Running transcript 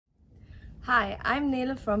Hi, I'm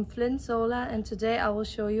Nele from FLINsolar and today I will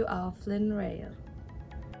show you our FLINrail.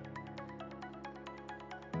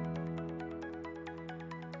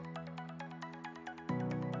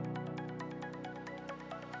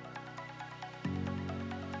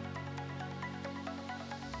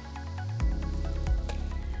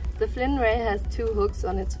 The FLINrail has two hooks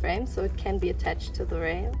on its frame so it can be attached to the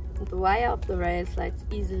rail, and the wire of the rail slides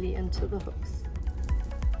easily into the hooks.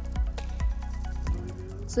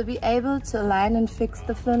 To be able to align and fix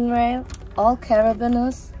the FLINrail, all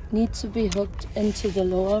carabiners need to be hooked into the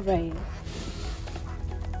lower rail.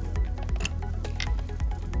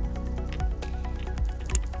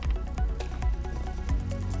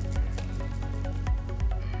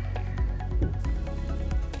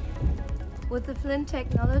 With the Flin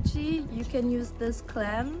technology, you can use this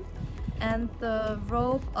clamp and the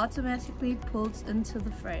rope automatically pulls into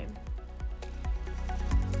the frame.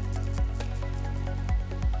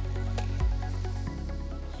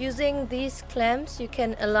 Using these clamps, you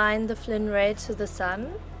can align the FLINrail to the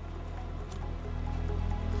sun.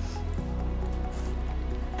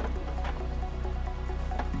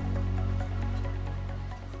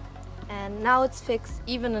 And now it's fixed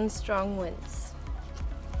even in strong winds.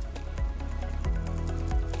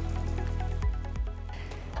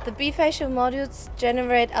 The bifacial modules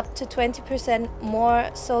generate up to 20% more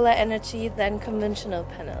solar energy than conventional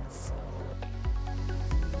panels.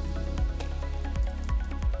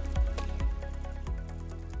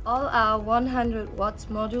 All our 100 watts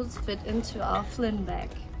modules fit into our Flin bag.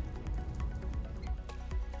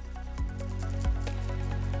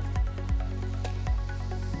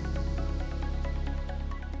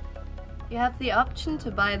 You have the option to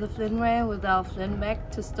buy the FLINrail with our Flin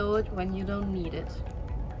bag to store it when you don't need it.